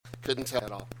Couldn't tell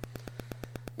at all.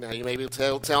 Now, you may be able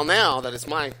to tell now that it's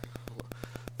my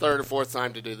third or fourth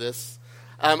time to do this.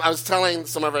 I was telling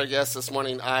some of our guests this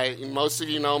morning, most of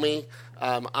you know me.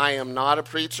 I am not a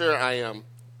preacher. I am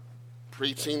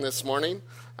preaching this morning.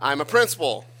 I'm a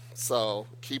principal, so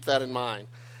keep that in mind.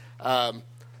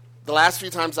 The last few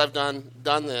times I've done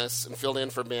this and filled in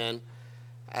for Ben,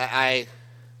 I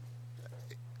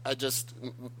just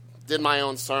did my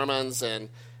own sermons and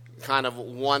kind of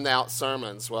won out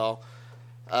sermons. Well,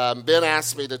 Ben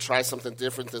asked me to try something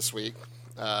different this week.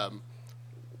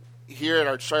 Here at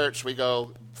our church, we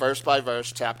go verse by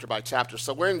verse, chapter by chapter.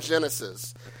 So we're in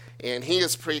Genesis, and he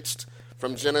has preached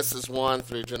from Genesis 1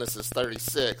 through Genesis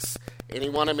 36, and he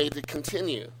wanted me to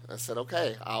continue. I said,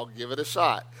 okay, I'll give it a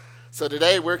shot. So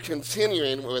today we're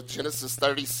continuing with Genesis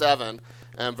 37,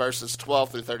 verses 12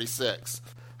 through 36.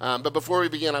 But before we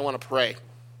begin, I want to pray.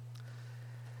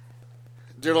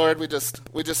 Dear Lord, we just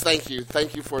thank you.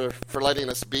 Thank you for letting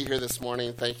us be here this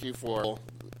morning. Thank you for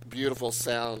beautiful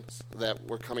sounds that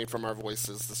were coming from our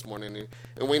voices this morning.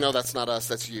 And we know that's not us,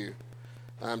 that's you.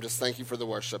 Just thank you for the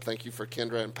worship. Thank you for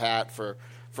Kendra and Pat for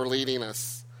leading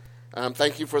us.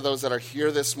 Thank you for those that are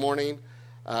here this morning.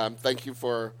 Thank you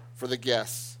for the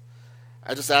guests.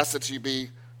 I just ask that you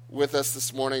be with us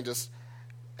this morning. Just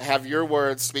have your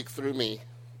words speak through me,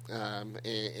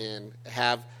 and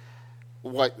have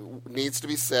what needs to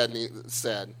be said.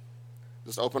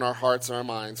 Just open our hearts and our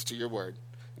minds to your word.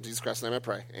 In Jesus Christ's name I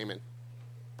pray. Amen.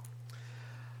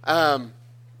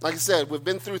 Like I said, we've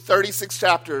been through 36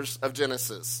 chapters of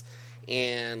Genesis,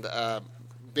 and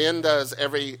Ben does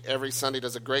every Sunday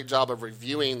does a great job of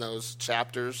reviewing those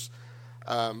chapters.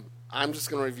 I'm just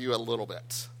going to review a little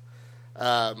bit.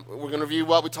 We're going to review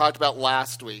what we talked about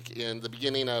last week in the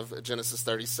beginning of Genesis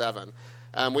 37.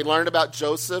 We learned about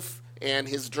Joseph and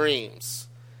his dreams.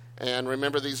 And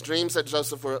remember, these dreams that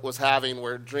Joseph was having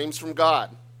were dreams from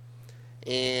God.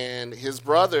 And his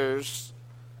brothers,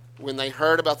 when they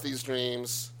heard about these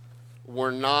dreams,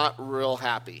 were not real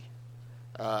happy.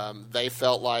 They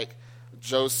felt like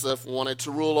Joseph wanted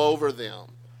to rule over them.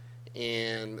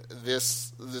 And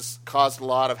this caused a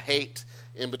lot of hate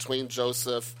in between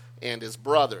Joseph and his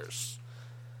brothers.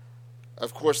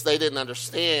 Of course, they didn't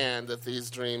understand that these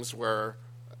dreams were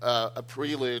a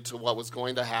prelude to what was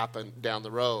going to happen down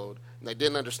the road. And they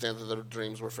didn't understand that the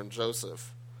dreams were from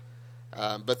Joseph.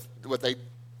 But what they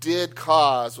did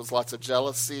cause was lots of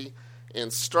jealousy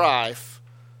and strife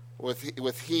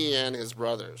with he and his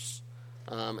brothers,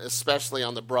 especially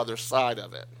on the brother side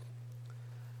of it.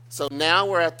 So now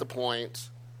we're at the point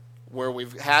where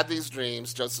we've had these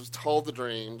dreams. Joseph's told the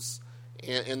dreams,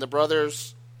 and the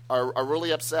brothers are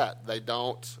really upset. They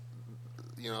don't,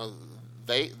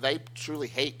 they truly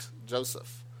hate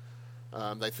Joseph.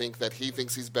 They think that he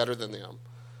thinks he's better than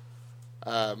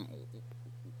them.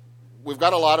 We've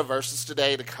got a lot of verses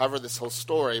today to cover this whole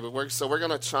story, but we're going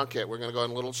to chunk it. We're going to go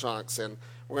in little chunks, and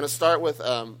we're going to start with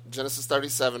Genesis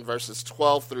 37, verses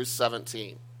 12 through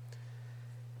 17.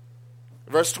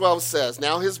 Verse 12 says,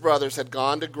 "Now his brothers had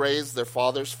gone to graze their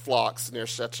father's flocks near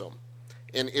Shechem.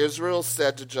 And Israel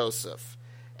said to Joseph,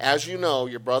 'As you know,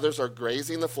 your brothers are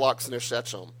grazing the flocks near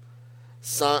Shechem.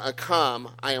 Come,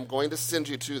 I am going to send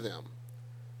you to them.'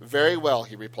 'Very well,'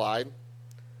 he replied.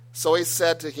 So he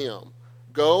said to him,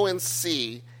 'Go and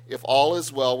see if all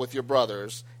is well with your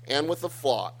brothers and with the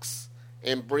flocks,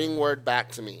 and bring word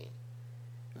back to me.'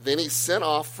 Then he sent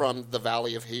off from the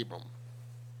valley of Hebron.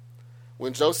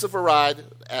 When Joseph arrived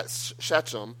at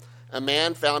Shechem, a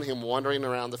man found him wandering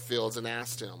around the fields and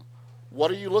asked him, 'What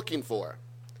are you looking for?'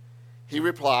 He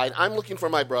replied, 'I'm looking for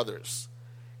my brothers.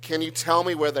 Can you tell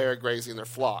me where they are grazing their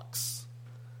flocks?'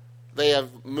 'They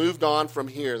have moved on from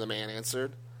here,' the man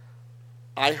answered.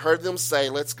 'I heard them say,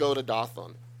 let's go to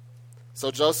Dothan.' So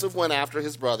Joseph went after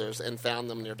his brothers and found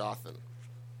them near Dothan."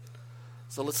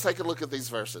 So let's take a look at these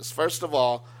verses. First of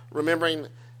all, remembering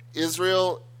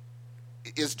Israel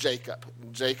is Jacob.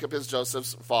 Jacob is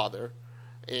Joseph's father.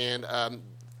 And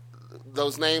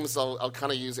those names I'll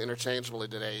kind of use interchangeably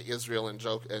today, Israel and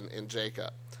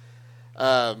Jacob.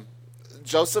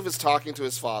 Joseph is talking to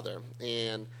his father.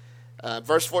 And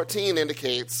verse 14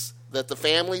 indicates that the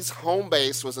family's home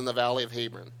base was in the valley of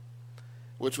Hebron,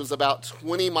 which was about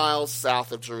 20 miles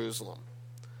south of Jerusalem.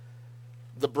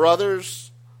 The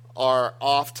brothers are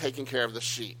off taking care of the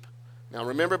sheep. Now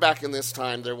remember, back in this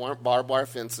time, there weren't barbed wire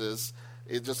fences.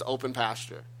 It's just open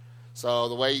pasture. So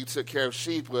the way you took care of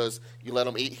sheep was you let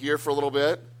them eat here for a little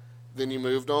bit, then you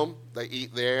moved them, they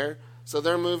eat there. So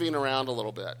they're moving around a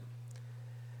little bit.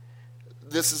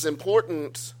 This is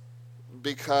important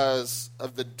because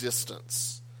of the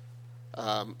distance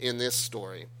in this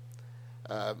story.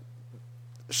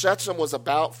 Shechem was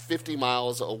about 50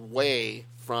 miles away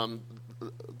from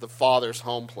the father's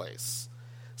home place.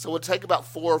 So it would take about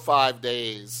 4 or 5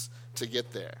 days to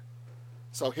get there.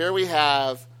 So here we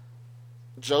have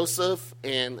Joseph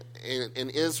and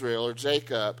Israel, or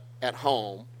Jacob, at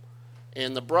home,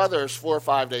 and the brothers 4 or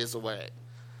 5 days away.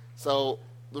 So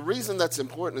the reason that's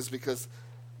important is because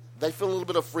they feel a little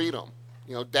bit of freedom.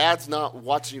 Dad's not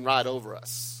watching right over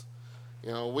us.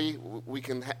 We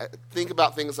can think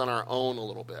about things on our own a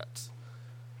little bit.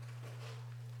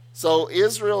 So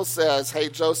Israel says, hey,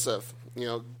 Joseph,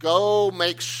 go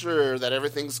make sure that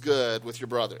everything's good with your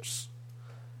brothers.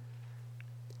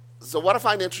 So what I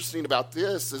find interesting about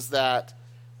this is that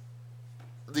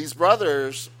these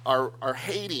brothers are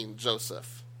hating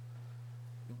Joseph.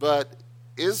 But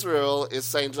Israel is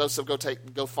saying, Joseph,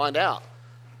 go find out.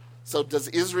 So does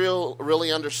Israel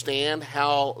really understand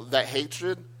how that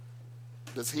hatred?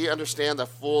 Does he understand the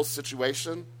full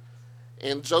situation?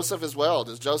 And Joseph as well.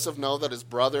 Does Joseph know that his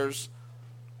brothers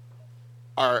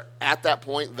are at that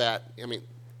point that, in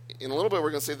a little bit we're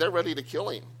going to see they're ready to kill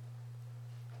him.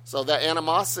 So that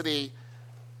animosity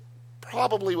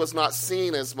probably was not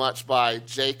seen as much by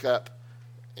Jacob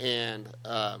and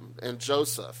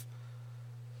Joseph.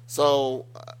 So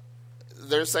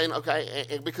they're saying,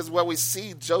 okay, because what we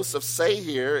see Joseph say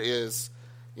here is,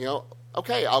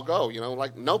 okay, I'll go.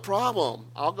 No problem.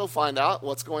 I'll go find out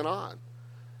what's going on.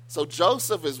 So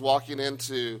Joseph is walking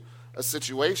into a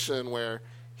situation where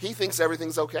he thinks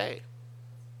everything's okay.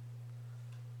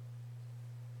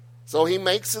 So he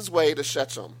makes his way to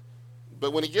Shechem.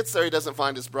 But when he gets there, he doesn't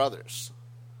find his brothers.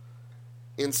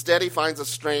 Instead, he finds a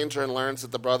stranger and learns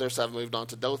that the brothers have moved on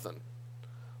to Dothan.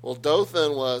 Well,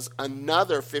 Dothan was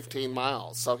another 15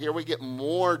 miles. So here we get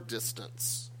more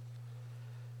distance.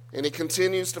 And he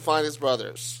continues to find his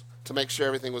brothers to make sure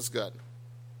everything was good.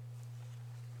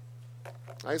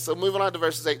 All right, so moving on to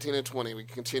verses 18 and 20, we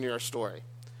continue our story.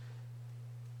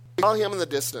 They saw him in the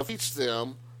distance. Reached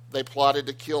them, they plotted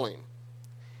to kill him.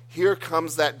 Here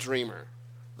comes that dreamer,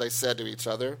 they said to each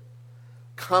other.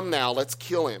 Come now, let's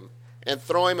kill him and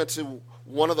throw him into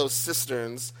one of those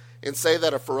cisterns and say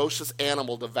that a ferocious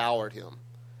animal devoured him.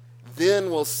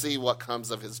 Then we'll see what comes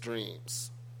of his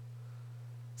dreams.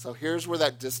 So here's where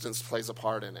that distance plays a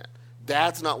part in it.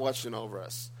 Dad's not watching over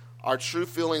us. Our true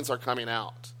feelings are coming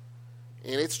out.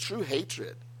 And it's true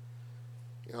hatred.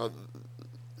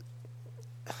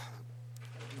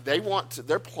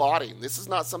 They're plotting. This is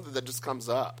not something that just comes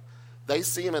up. They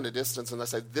see him in a distance and they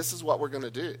say, this is what we're going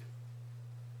to do.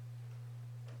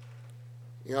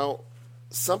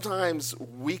 Sometimes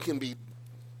we can be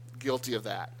guilty of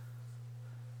that.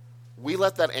 We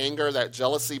let that anger, that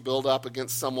jealousy build up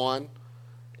against someone,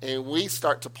 and we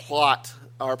start to plot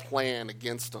our plan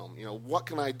against them. What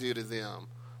can I do to them?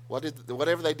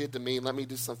 Whatever they did to me, let me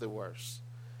do something worse.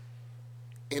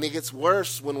 And it gets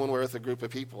worse when we're with a group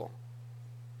of people.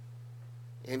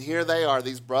 And here they are,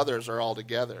 these brothers are all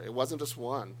together. It wasn't just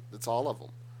one, it's all of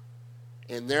them.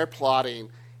 And they're plotting,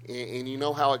 and you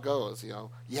know how it goes,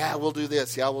 Yeah, we'll do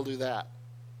this, yeah, we'll do that.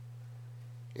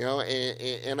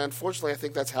 And unfortunately, I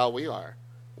think that's how we are.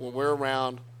 When we're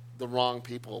around the wrong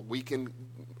people, we can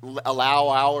allow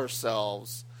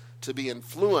ourselves to be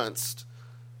influenced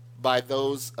by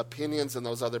those opinions and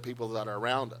those other people that are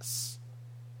around us.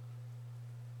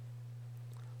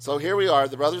 So here we are.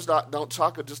 The brothers don't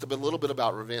talk just a little bit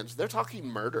about revenge. They're talking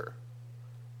murder.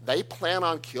 They plan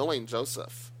on killing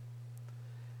Joseph.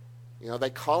 They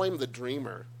call him the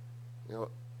dreamer.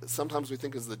 Sometimes we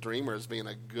think of the dreamer as being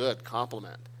a good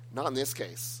compliment. Not in this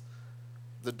case.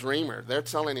 The dreamer. They're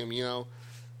telling him,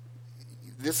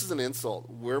 this is an insult.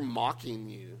 We're mocking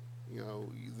you.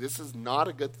 This is not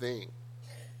a good thing.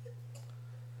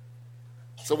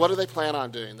 So what do they plan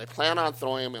on doing? They plan on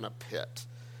throwing him in a pit.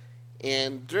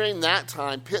 And during that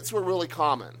time, pits were really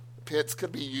common. Pits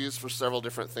could be used for several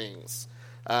different things.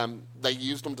 They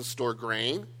used them to store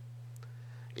grain.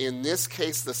 In this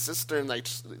case, the cistern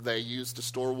they used to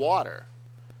store water.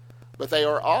 But they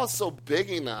are also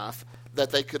big enough that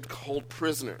they could hold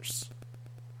prisoners.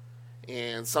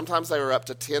 And sometimes they were up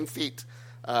to 10 feet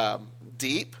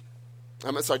deep.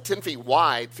 10 feet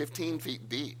wide, 15 feet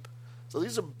deep. So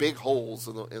these are big holes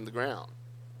in the ground.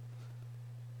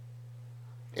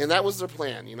 And that was their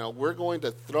plan. We're going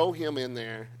to throw him in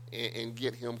there and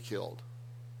get him killed.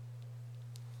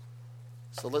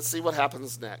 So let's see what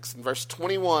happens next. In verse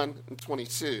 21 and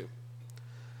 22, it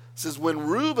says, when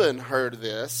Reuben heard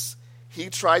this, he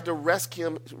tried to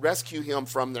rescue him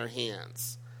from their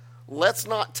hands. Let's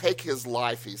not take his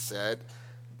life, he said.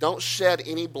 Don't shed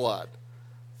any blood.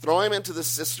 Throw him into the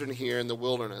cistern here in the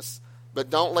wilderness, but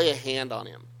don't lay a hand on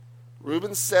him.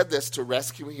 Reuben said this to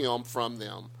rescue him from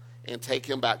them and take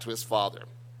him back to his father.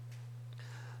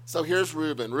 So here's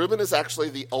Reuben. Reuben is actually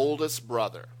the oldest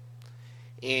brother.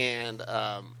 And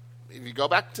if you go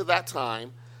back to that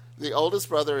time, the oldest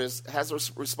brother has a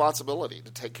responsibility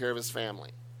to take care of his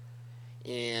family.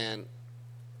 And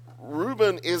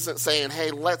Reuben isn't saying,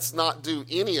 hey, let's not do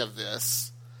any of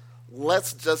this.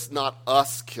 Let's just not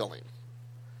us kill him.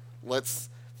 Let's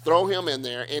throw him in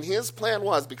there. And his plan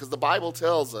was, because the Bible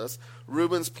tells us,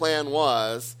 Reuben's plan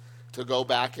was to go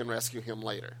back and rescue him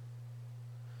later.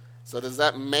 So does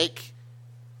that make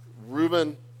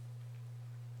Reuben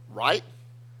right?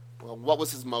 Well, what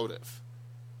was his motive?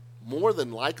 More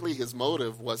than likely, his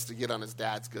motive was to get on his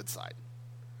dad's good side.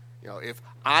 You know, if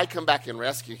I come back and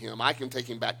rescue him, I can take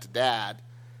him back to dad,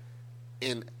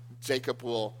 and Jacob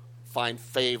will find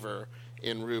favor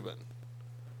in Reuben.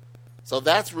 So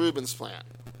that's Reuben's plan.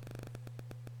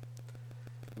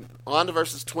 On to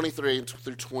verses 23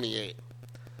 through 28.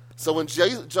 So when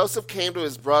Joseph came to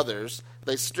his brothers,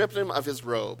 they stripped him of his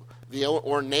robe, the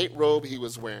ornate robe he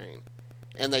was wearing,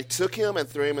 and they took him and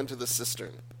threw him into the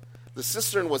cistern. The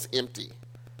cistern was empty.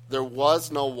 There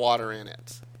was no water in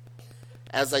it.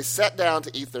 As they sat down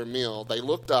to eat their meal, they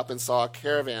looked up and saw a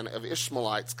caravan of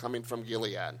Ishmaelites coming from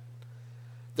Gilead.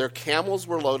 Their camels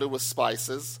were loaded with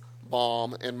spices,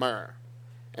 balm, and myrrh,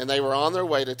 and they were on their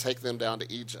way to take them down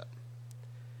to Egypt.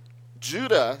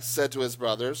 Judah said to his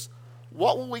brothers,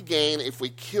 "What will we gain if we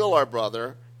kill our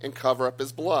brother and cover up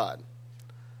his blood?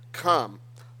 Come,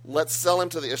 let's sell him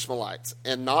to the Ishmaelites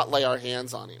and not lay our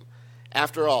hands on him.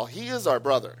 After all, he is our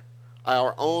brother,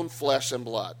 our own flesh and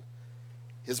blood."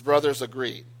 His brothers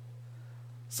agreed.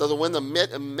 So that when the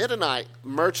Midianite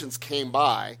merchants came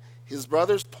by, his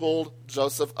brothers pulled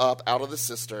Joseph up out of the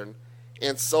cistern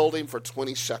and sold him for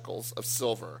 20 shekels of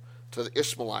silver to the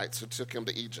Ishmaelites who took him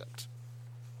to Egypt.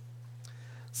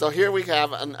 So here we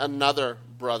have another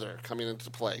brother coming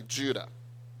into play, Judah.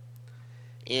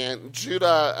 And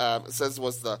Judah, it says,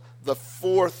 was the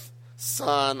fourth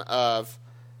son of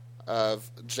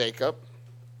Jacob.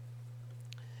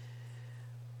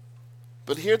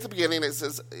 But here at the beginning,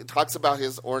 it talks about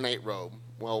his ornate robe.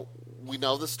 Well, we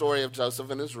know the story of Joseph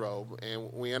and his robe,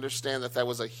 and we understand that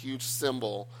was a huge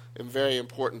symbol and very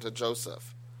important to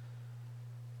Joseph.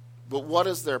 But what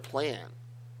is their plan?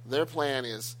 Their plan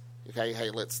is, okay,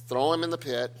 hey, let's throw him in the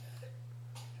pit.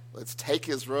 Let's take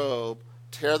his robe,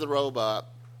 tear the robe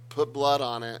up, put blood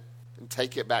on it, and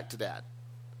take it back to Dad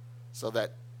so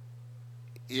that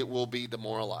it will be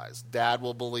demoralized. Dad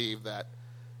will believe that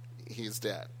he's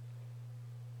dead.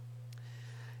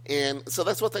 And so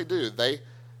that's what they do. They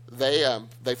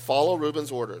follow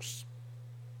Reuben's orders.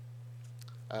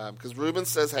 Because Reuben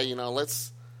says, hey,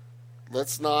 let's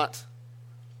not.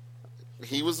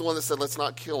 He was the one that said, let's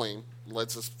not kill him.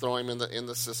 Let's just throw him in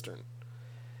the cistern.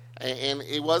 And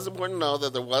it was important to know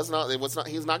that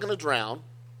he's not going to drown.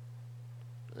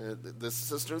 The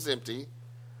cistern's empty.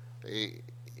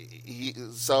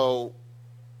 So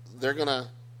they're gonna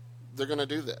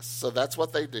do this. So that's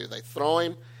what they do. They throw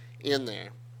him in there.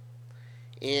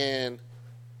 And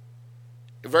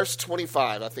verse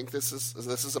 25, I think this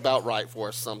is about right for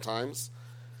us sometimes.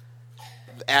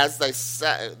 As they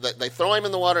throw him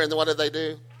in the water, and then what did they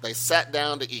do? They sat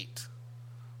down to eat.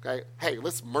 Okay, hey,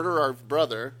 let's murder our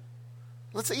brother.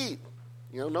 Let's eat.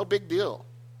 No big deal.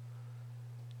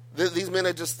 These men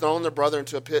had just thrown their brother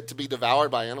into a pit to be devoured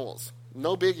by animals.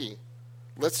 No biggie.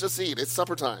 Let's just eat. It's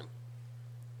supper time.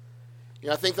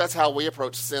 I think that's how we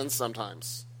approach sin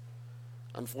sometimes.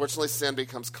 Unfortunately, sin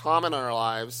becomes common in our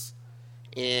lives,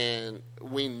 and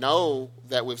we know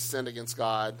that we've sinned against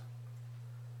God,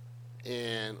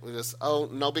 and we just,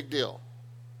 no big deal.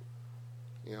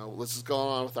 Let's just go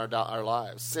on with our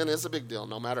lives. Sin is a big deal,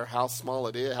 no matter how small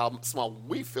it is, how small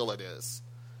we feel it is.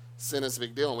 Sin is a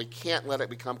big deal, and we can't let it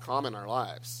become common in our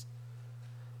lives.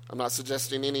 I'm not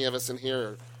suggesting any of us in here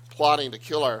are plotting to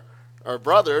kill our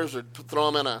brothers or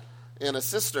throw them in a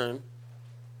cistern,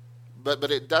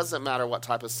 but it doesn't matter what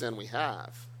type of sin we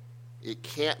have. It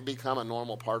can't become a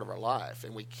normal part of our life,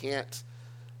 and we can't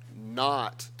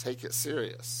not take it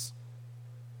serious.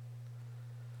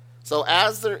 So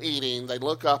as they're eating, they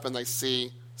look up and they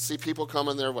see people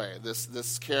coming their way,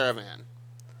 this caravan.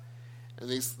 And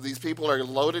these people are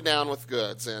loaded down with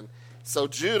goods. And so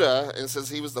Judah, it says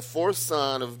he was the fourth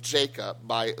son of Jacob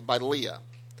by Leah.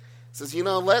 It says,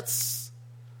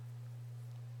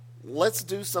 let's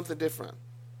do something different.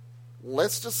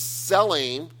 Let's just sell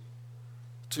him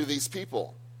to these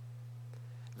people.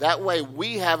 That way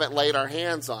we haven't laid our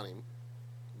hands on him.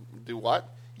 Do what?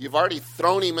 You've already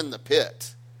thrown him in the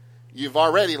pit. You've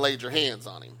already laid your hands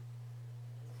on him.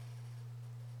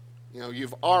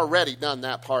 You've already done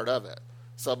that part of it.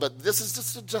 So, but this is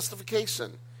just a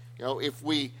justification. If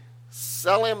we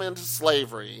sell him into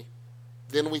slavery,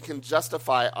 then we can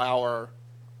justify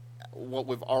what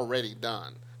we've already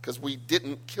done because we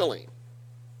didn't kill him.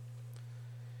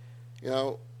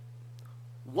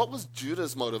 What was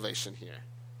Judah's motivation here?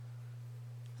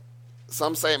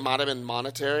 Some say it might have been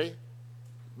monetary,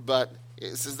 but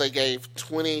it says they gave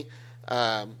 20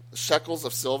 shekels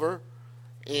of silver.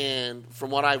 And from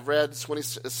what I've read, 20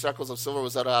 shekels of silver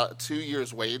was about 2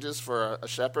 years' wages for a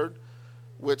shepherd,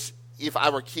 which if I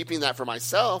were keeping that for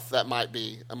myself, that might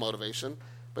be a motivation.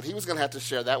 But he was going to have to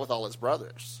share that with all his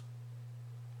brothers.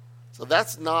 So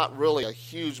that's not really a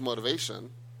huge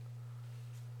motivation.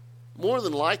 More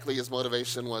than likely, his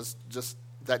motivation was just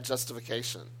that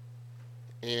justification.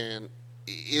 And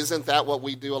isn't that what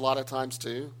we do a lot of times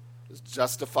too? Is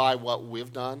justify what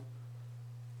we've done?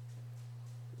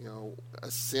 A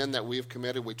sin that we've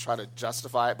committed, we try to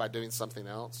justify it by doing something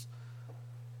else.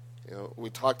 We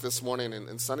talked this morning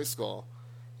in Sunday school.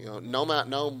 No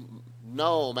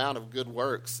amount of good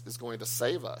works is going to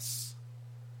save us.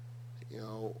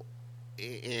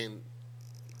 In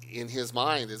his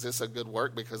mind, is this a good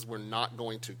work because we're not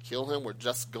going to kill him? We're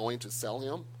just going to sell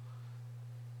him?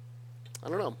 I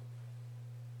don't know.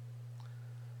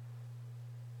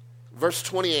 Verse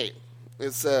 28,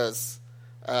 it says,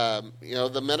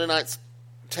 the Mennonites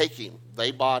take him.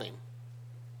 They bought him.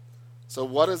 So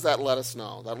what does that let us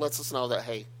know? That lets us know that,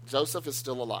 hey, Joseph is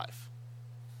still alive.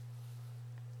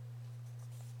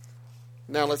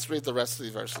 Now let's read the rest of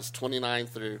the verses, 29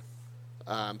 through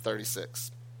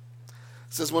 36.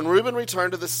 It says, when Reuben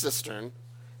returned to the cistern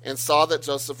and saw that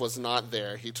Joseph was not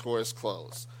there, he tore his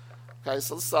clothes. Okay,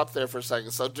 so let's stop there for a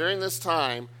second. So during this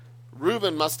time,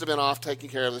 Reuben must have been off taking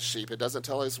care of the sheep. It doesn't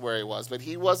tell us where he was, but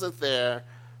he wasn't there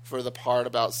for the part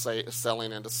about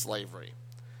selling into slavery.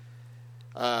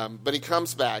 But he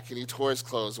comes back and he tore his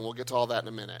clothes, and we'll get to all that in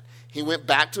a minute. He went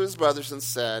back to his brothers and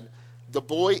said, the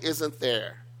boy isn't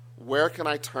there. Where can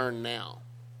I turn now?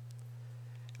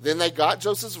 Then they got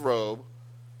Joseph's robe,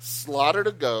 slaughtered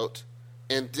a goat,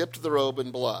 and dipped the robe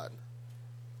in blood.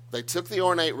 They took the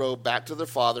ornate robe back to their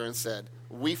father and said,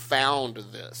 we found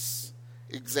this.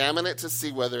 Examine it to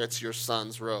see whether it's your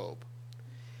son's robe.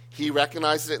 He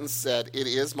recognized it and said, it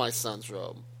is my son's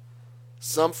robe.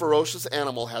 Some ferocious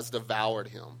animal has devoured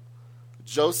him.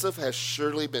 Joseph has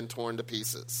surely been torn to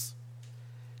pieces.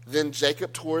 Then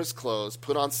Jacob tore his clothes,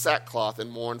 put on sackcloth,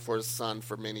 and mourned for his son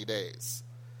for many days.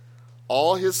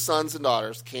 All his sons and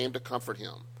daughters came to comfort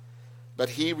him, but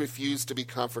he refused to be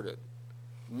comforted.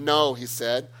 No, he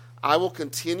said, I will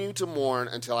continue to mourn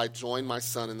until I join my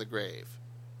son in the grave.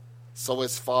 So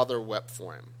his father wept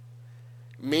for him.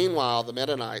 Meanwhile, the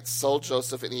Midianites sold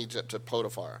Joseph in Egypt to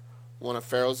Potiphar, one of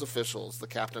Pharaoh's officials, the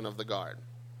captain of the guard.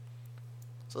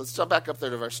 So let's jump back up there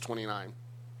to verse 29.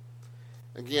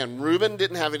 Again, Reuben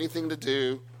didn't have anything to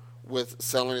do with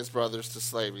selling his brothers to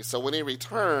slavery. So when he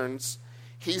returns,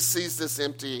 he sees this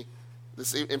empty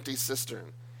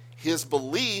cistern. His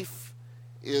belief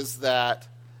is that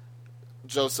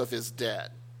Joseph is dead.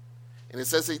 And it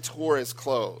says he tore his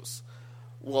clothes.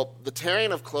 Well, the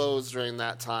tearing of clothes during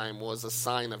that time was a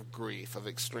sign of grief, of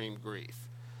extreme grief.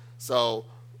 So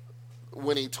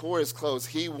when he tore his clothes,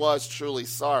 he was truly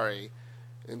sorry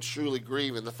and truly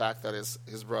grieving the fact that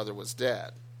his brother was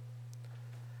dead.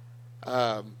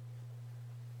 But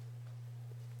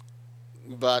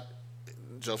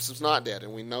Joseph's not dead,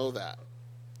 and we know that.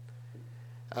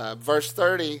 Verse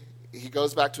 30, he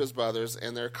goes back to his brothers,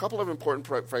 and there are a couple of important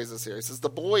phrases here. He says, the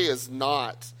boy is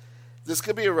not. This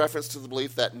could be a reference to the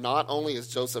belief that not only is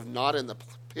Joseph not in the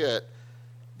pit,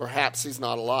 perhaps he's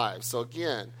not alive. So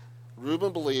again,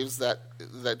 Reuben believes that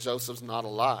Joseph's not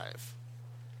alive.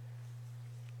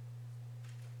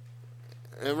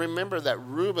 And remember that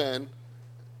Reuben,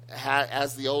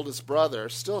 as the oldest brother,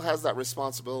 still has that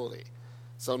responsibility.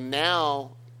 So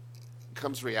now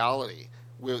comes reality.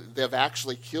 They've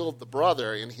actually killed the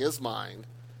brother in his mind.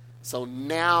 So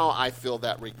now I feel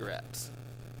that regret.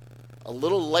 A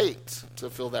little late to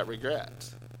feel that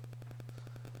regret.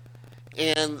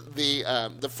 And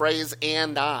the phrase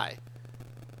 "and I,"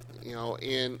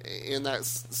 in that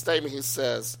statement, he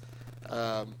says,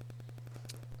 the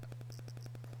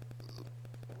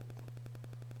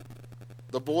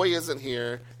boy isn't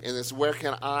here, and it's where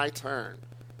can I turn?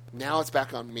 Now it's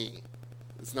back on me.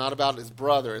 It's not about his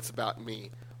brother, it's about me.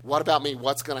 What about me?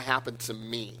 What's going to happen to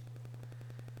me?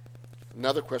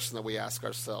 Another question that we ask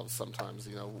ourselves sometimes,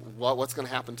 what's going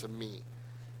to happen to me?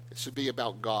 It should be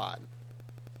about God.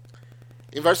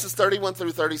 In verses 31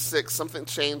 through 36, something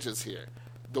changes here.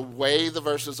 The way the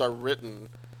verses are written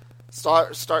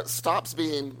stops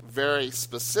being very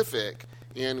specific.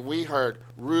 And we heard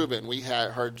Reuben, we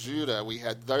had heard Judah, we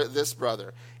had this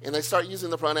brother, and they start using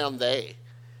the pronoun they.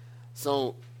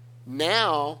 So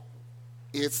now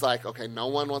it's like, okay, no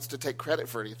one wants to take credit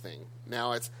for anything.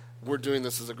 Now it's, we're doing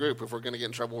this as a group. If we're going to get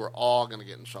in trouble, we're all going to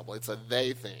get in trouble. It's a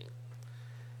they thing.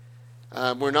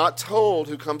 We're not told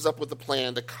who comes up with the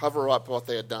plan to cover up what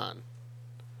they had done.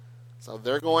 So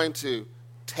they're going to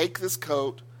take this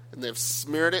coat, and they've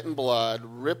smeared it in blood,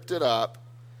 ripped it up,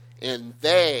 and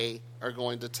they are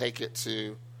going to take it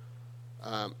to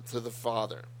the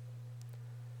father.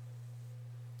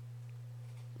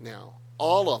 Now,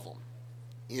 all of them,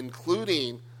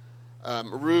 including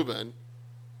Reuben,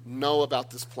 know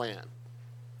about this plan.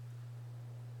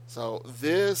 So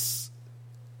this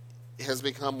has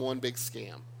become one big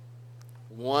scam,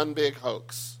 one big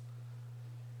hoax.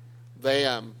 They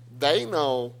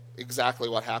know exactly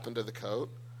what happened to the coat.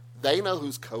 They know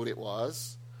whose coat it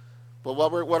was. But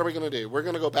what are we going to do? We're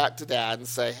going to go back to Dad and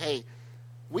say, hey,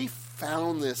 we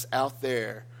found this out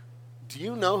there. Do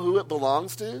you know who it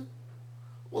belongs to?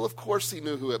 Well, of course he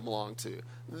knew who it belonged to.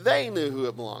 They knew who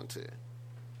it belonged to.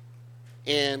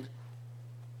 And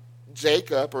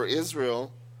Jacob, or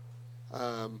Israel,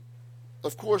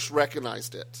 of course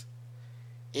recognized it.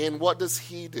 And what does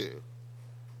he do?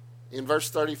 In verse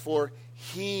 34,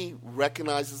 he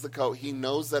recognizes the coat. He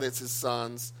knows that it's his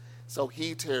son's, so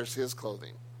he tears his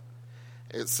clothing.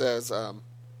 It says, and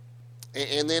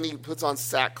then he puts on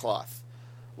sackcloth.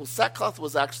 Well, sackcloth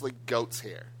was actually goat's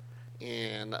hair.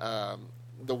 And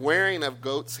the wearing of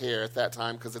goat's hair at that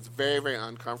time, because it's very, very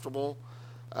uncomfortable,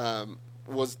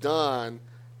 was done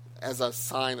as a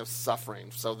sign of suffering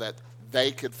so that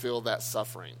they could feel that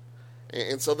suffering.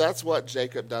 And so that's what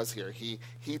Jacob does here. He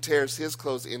tears his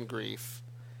clothes in grief,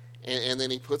 and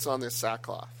then he puts on this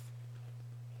sackcloth.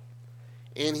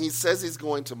 And he says he's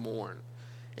going to mourn.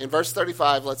 In verse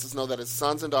 35 lets us know that his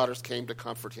sons and daughters came to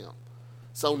comfort him.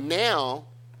 So now,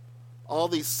 all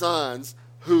these sons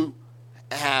who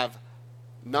have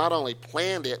not only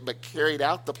planned it, but carried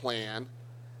out the plan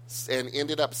and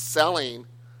ended up selling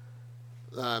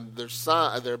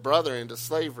their brother into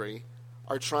slavery,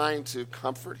 are trying to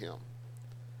comfort him.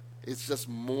 It's just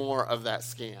more of that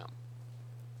scam.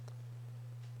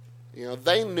 You know,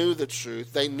 they knew the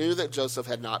truth. They knew that Joseph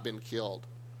had not been killed.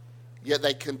 Yet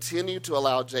they continued to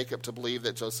allow Jacob to believe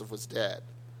that Joseph was dead.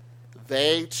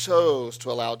 They chose to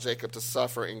allow Jacob to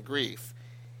suffer in grief,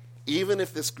 even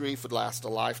if this grief would last a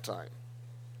lifetime.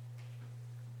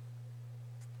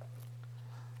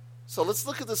 So let's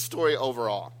look at this story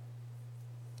overall.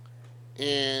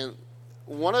 And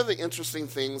one of the interesting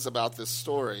things about this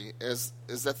story is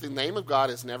that the name of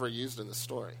God is never used in the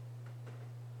story.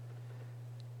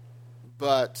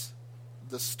 But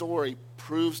the story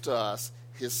proves to us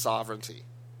his sovereignty.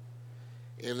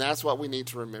 And that's what we need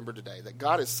to remember today, that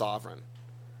God is sovereign.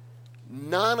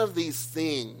 None of these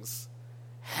things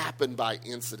happen by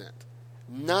incident.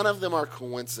 None of them are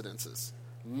coincidences.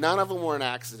 None of them were an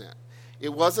accident.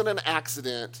 It wasn't an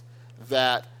accident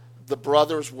that the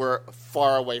brothers were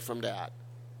far away from Dad.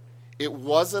 It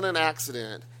wasn't an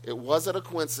accident. It wasn't a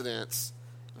coincidence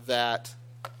that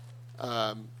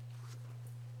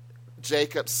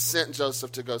Jacob sent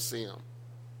Joseph to go see him.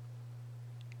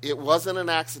 It wasn't an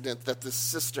accident that the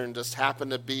cistern just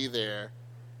happened to be there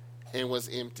and was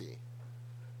empty.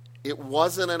 It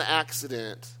wasn't an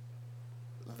accident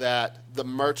that the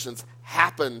merchants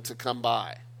happened to come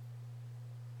by.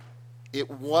 It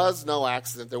was no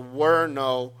accident. There were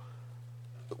no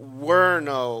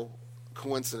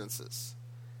coincidences.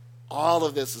 All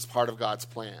of this is part of God's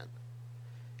plan.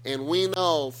 And we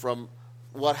know from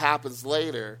what happens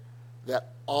later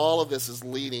that all of this is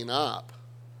leading up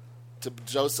to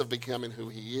Joseph becoming who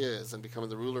he is and becoming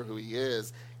the ruler who he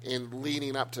is, and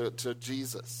leading up to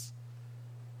Jesus.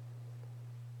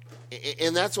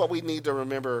 And that's what we need to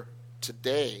remember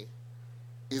today,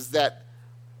 is that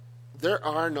there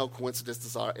are no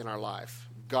coincidences in our life.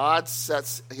 God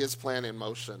sets his plan in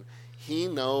motion. He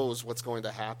knows what's going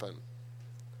to happen.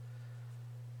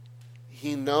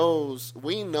 We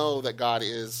know that God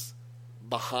is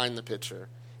behind the picture.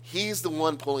 He's the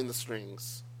one pulling the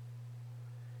strings.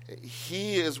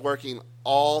 He is working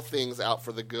all things out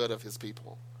for the good of his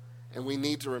people. And we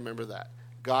need to remember that.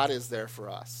 God is there for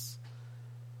us.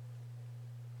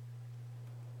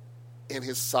 And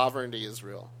his sovereignty is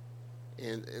real.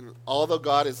 And although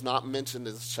God is not mentioned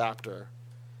in this chapter,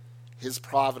 his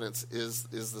providence is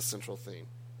the central theme.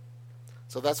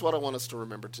 So that's what I want us to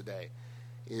remember today,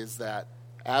 is that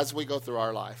as we go through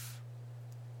our life,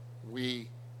 we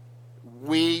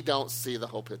don't see the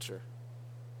whole picture.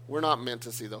 We're not meant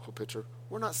to see the whole picture.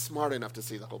 We're not smart enough to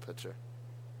see the whole picture.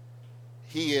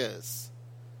 He is.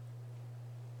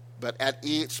 But at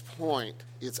each point,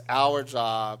 it's our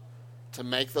job to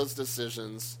make those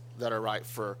decisions that are right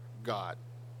for God.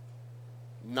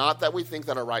 Not that we think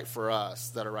that are right for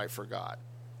us, that are right for God.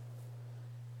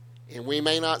 And we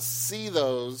may not see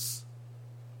those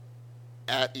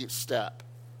at each step,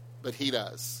 but he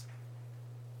does.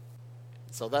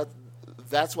 So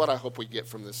that's what I hope we get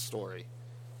from this story,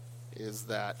 is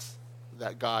that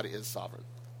God is sovereign.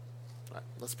 All right,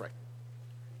 let's pray.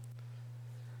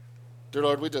 Dear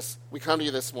Lord, we come to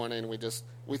you this morning, and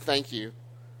we thank you.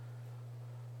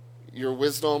 Your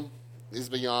wisdom is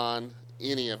beyond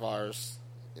any of our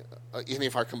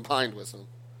combined wisdom.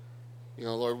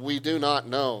 Lord, we do not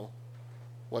know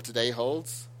what today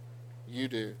holds. You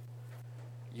do.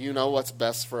 You know what's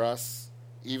best for us,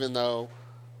 even though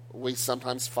we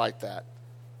sometimes fight that.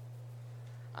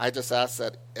 I just ask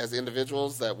that as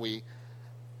individuals that we,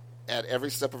 at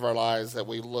every step of our lives, that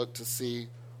we look to see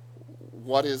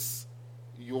what is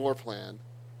your plan,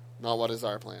 not what is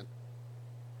our plan.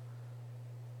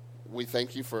 We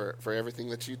thank you for everything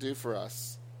that you do for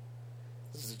us.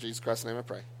 This is in Jesus Christ's name I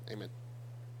pray. Amen.